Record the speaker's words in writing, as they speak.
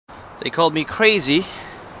They called me crazy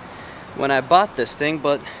when I bought this thing,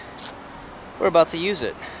 but we're about to use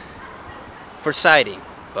it for siding,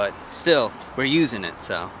 but still we're using it,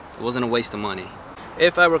 so it wasn't a waste of money.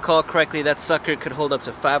 If I recall correctly, that sucker could hold up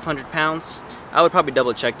to 500 pounds. I would probably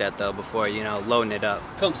double check that though before, you know, loading it up.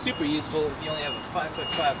 Comes super useful if you only have a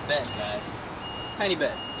 5'5" bed, guys. Tiny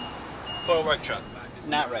bed for a work truck.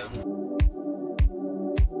 Not right.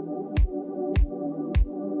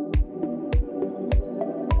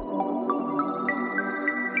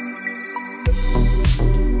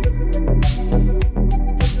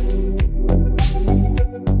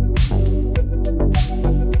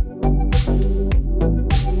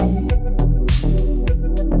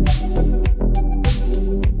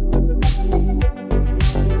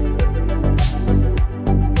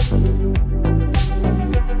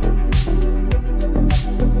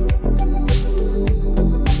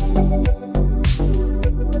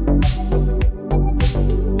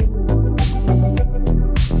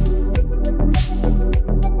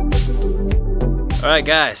 Alright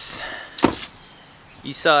guys,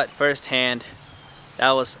 you saw it firsthand.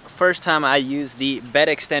 That was the first time I used the bed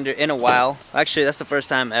extender in a while. Actually, that's the first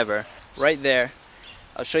time ever. Right there.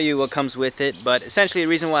 I'll show you what comes with it, but essentially the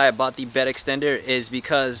reason why I bought the bed extender is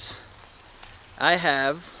because I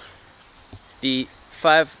have the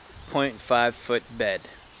 5.5 foot bed.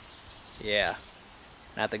 Yeah,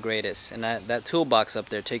 not the greatest. And that toolbox up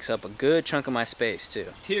there takes up a good chunk of my space too.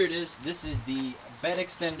 Here it is. This is the bed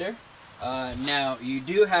extender. Now you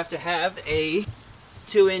do have to have a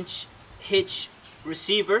 2-inch hitch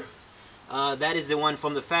receiver. That is the one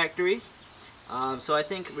from the factory. So I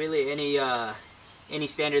think really any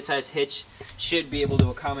standard size hitch should be able to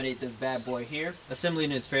accommodate this bad boy here.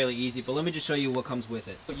 Assembling is fairly easy, but let me just show you what comes with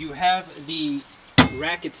it. You have the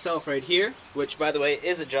rack itself right here, which by the way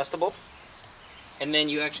is adjustable, and then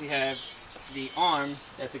you actually have the arm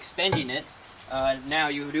that's extending it. Now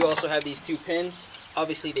you do also have these two pins.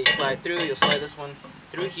 Obviously they slide through. You'll slide this one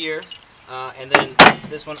through here, and then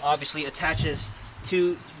this one obviously attaches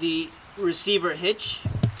to the receiver hitch,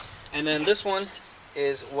 and then this one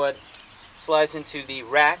is what slides into the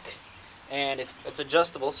rack, and it's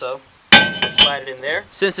adjustable, so just slide it in there.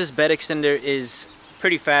 Since this bed extender is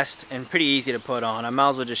pretty fast and pretty easy to put on, I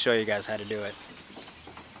might as well just show you guys how to do it.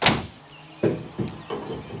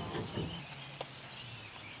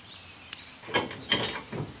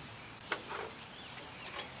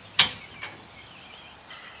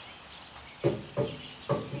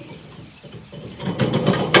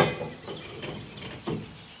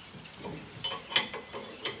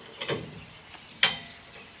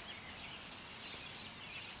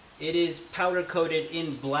 It is powder coated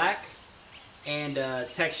in black and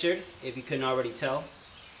textured, if you couldn't already tell.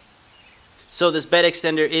 So this bed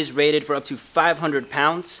extender is rated for up to 500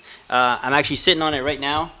 pounds. I'm actually sitting on it right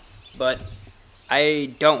now, but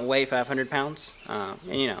I don't weigh 500 pounds. And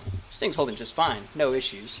you know, this thing's holding just fine, no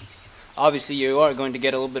issues. Obviously you are going to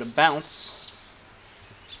get a little bit of bounce,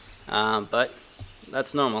 but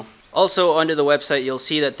that's normal. Also, under the website, you'll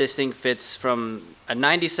see that this thing fits from a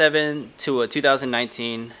 97 to a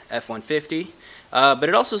 2019 F-150. But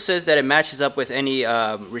it also says that it matches up with any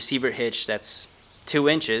receiver hitch that's 2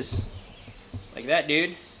 inches. Like that,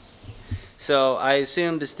 dude. So I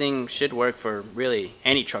assume this thing should work for really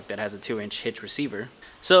any truck that has a 2-inch hitch receiver.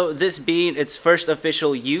 So this being its first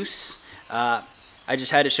official use, I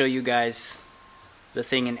just had to show you guys the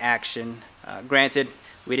thing in action. Granted,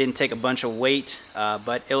 we didn't take a bunch of weight,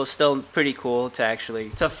 but it was still pretty cool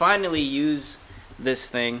to finally use this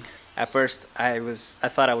thing. At first, I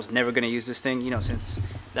thought I was never gonna use this thing, you know, since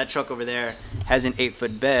that truck over there has an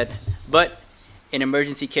 8-foot bed. But in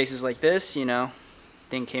emergency cases like this, you know,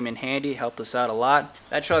 thing came in handy, helped us out a lot.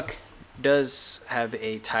 That truck does have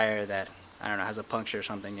a tire that, I don't know, has a puncture or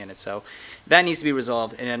something in it, so that needs to be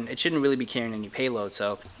resolved, and it shouldn't really be carrying any payload,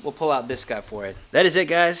 so we'll pull out this guy for it. That is it,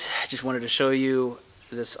 guys. I just wanted to show you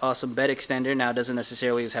this awesome bed extender. Now, it doesn't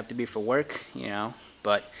necessarily just have to be for work, you know,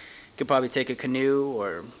 but you could probably take a canoe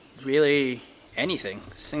or really anything.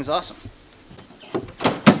 This thing's awesome.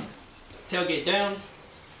 Tailgate down,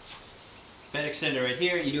 bed extender right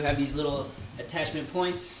here. You do have these little attachment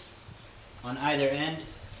points on either end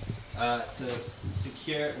to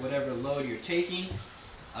secure whatever load you're taking.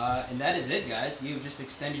 And that is it, guys. You've just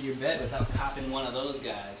extended your bed without copping one of those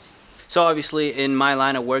guys. So obviously in my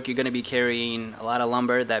line of work, you're going to be carrying a lot of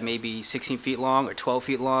lumber that may be 16 feet long or 12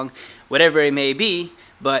 feet long, whatever it may be,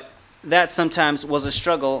 but that sometimes was a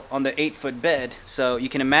struggle on the 8-foot bed. So you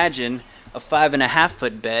can imagine a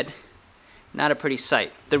 5.5-foot bed, not a pretty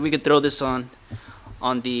sight. Then we could throw this on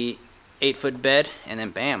the 8-foot bed, and then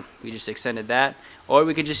bam, we just extended that. Or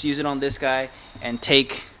we could just use it on this guy and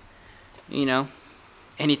take you know,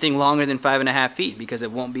 anything longer than 5.5 feet, because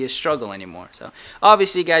it won't be a struggle anymore. So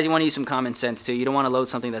obviously, guys, you want to use some common sense too. You don't want to load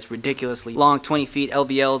something that's ridiculously long, 20 feet,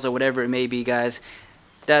 LVLs or whatever it may be, guys.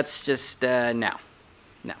 That's just no.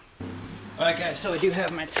 Alright guys, so I do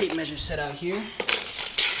have my tape measure set out here.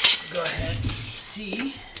 Go ahead and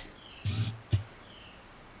see.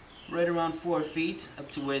 Right around 4 feet up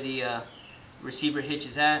to where the receiver hitch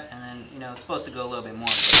is at, and then, you know, it's supposed to go a little bit more,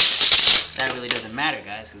 but that really doesn't matter,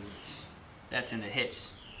 guys, because that's in the hitch.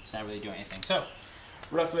 It's not really doing anything. So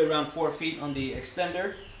roughly around 4 feet on the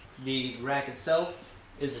extender. The rack itself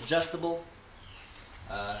is adjustable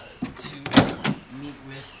to meet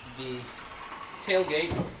with the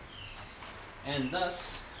tailgate, and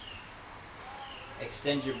thus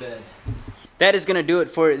extend your bed. That is going to do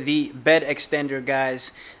it for the bed extender,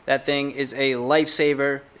 guys. That thing is a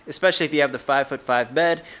lifesaver, especially if you have the 5'5"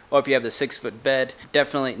 bed or if you have the 6-foot bed.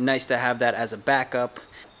 Definitely nice to have that as a backup.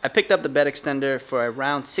 I picked up the bed extender for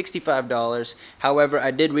around $65. However,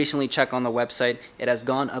 I did recently check on the website. It has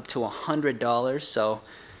gone up to $100, so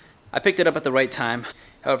I picked it up at the right time.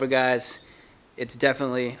 However, guys, it's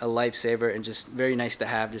definitely a lifesaver and just very nice to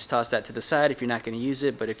have. Just toss that to the side if you're not going to use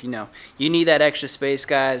it, but if you know you need that extra space,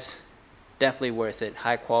 guys, definitely worth it.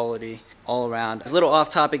 High quality all around. It's a little off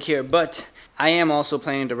topic here, but I am also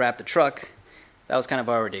planning to wrap the truck. That was kind of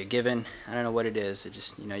already a given. I don't know what it is. It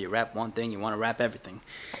just, you know, you wrap one thing, you want to wrap everything.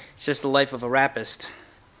 It's just the life of a rappist.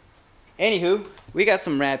 Anywho, we got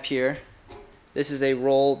some wrap here. This is a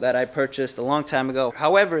roll that I purchased a long time ago.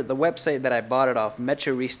 However, the website that I bought it off,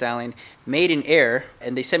 Metro Restyling, made an error,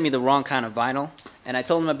 and they sent me the wrong kind of vinyl. And I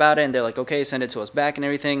told them about it, and they're like, okay, send it to us back and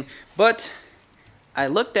everything. But I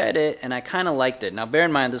looked at it, and I kind of liked it. Now, bear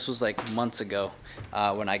in mind, this was like months ago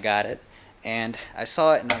when I got it. And I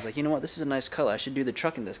saw it, and I was like, you know what, this is a nice color. I should do the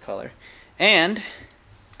truck in this color. And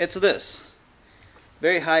it's this.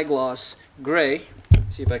 Very high gloss gray.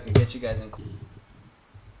 Let's see if I can get you guys in.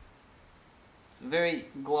 Very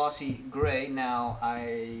glossy gray. Now,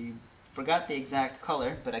 I forgot the exact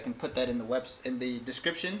color, but I can put that in the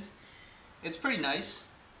description. It's pretty nice.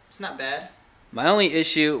 It's not bad. My only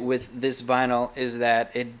issue with this vinyl is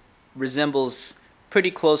that it resembles pretty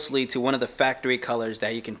closely to one of the factory colors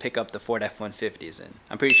that you can pick up the Ford F-150s in.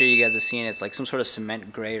 I'm pretty sure you guys have seen it. It's like some sort of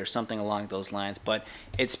cement gray or something along those lines, but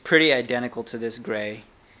it's pretty identical to this gray,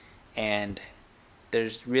 and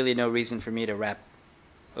there's really no reason for me to wrap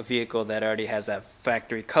a vehicle that already has that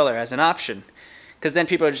factory color as an option, because then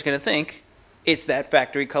people are just going to think it's that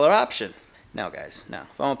factory color option. No, guys, no.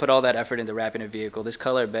 If I'm going to put all that effort into wrapping a vehicle, this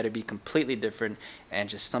color better be completely different and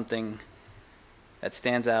just something that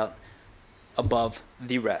stands out above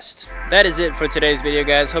the rest. That is it for today's video,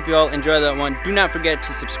 guys. Hope you all enjoyed that one. Do not forget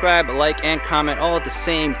to subscribe, like, and comment all at the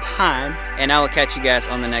same time, and I will catch you guys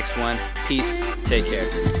on the next one. Peace. Take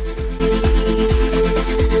care.